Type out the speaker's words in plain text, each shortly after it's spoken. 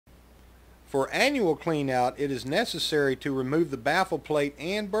For annual cleanout, it is necessary to remove the baffle plate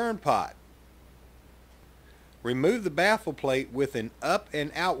and burn pot. Remove the baffle plate with an up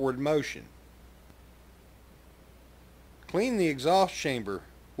and outward motion. Clean the exhaust chamber,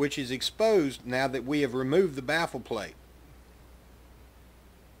 which is exposed now that we have removed the baffle plate.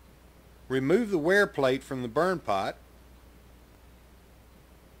 Remove the wear plate from the burn pot.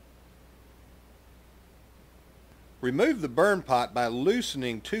 Remove the burn pot by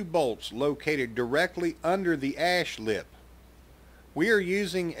loosening two bolts located directly under the ash lip. We are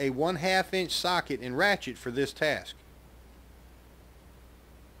using a 1/2 inch socket and ratchet for this task.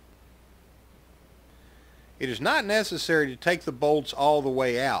 It is not necessary to take the bolts all the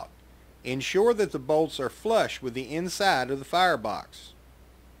way out. Ensure that the bolts are flush with the inside of the firebox.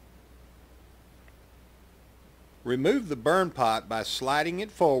 Remove the burn pot by sliding it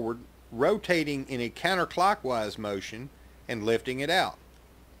forward, rotating in a counterclockwise motion, and lifting it out.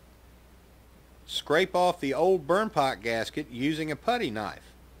 Scrape off the old burn pot gasket using a putty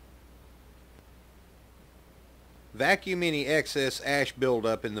knife. Vacuum any excess ash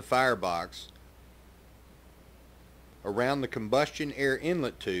buildup in the firebox, around the combustion air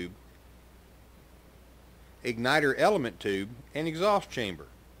inlet tube, igniter element tube, and exhaust chamber.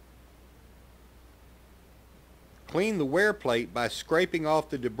 Clean the wear plate by scraping off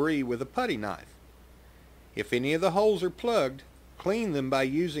the debris with a putty knife. If any of the holes are plugged, clean them by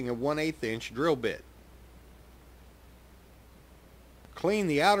using a 1/8 inch drill bit. Clean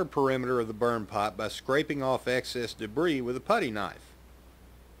the outer perimeter of the burn pot by scraping off excess debris with a putty knife.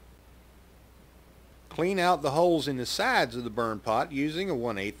 Clean out the holes in the sides of the burn pot using a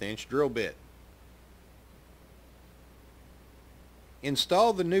 1/8 inch drill bit.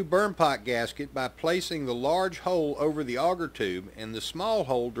 Install the new burn pot gasket by placing the large hole over the auger tube and the small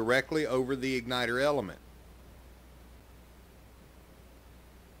hole directly over the igniter element.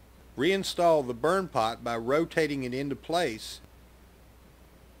 Reinstall the burn pot by rotating it into place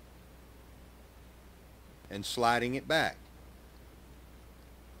and sliding it back.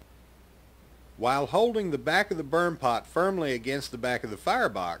 While holding the back of the burn pot firmly against the back of the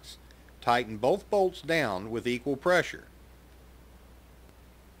firebox, tighten both bolts down with equal pressure.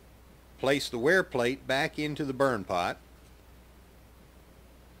 Place the wear plate back into the burn pot.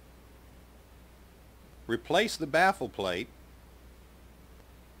 Replace the baffle plate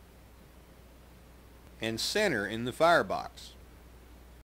and center in the firebox.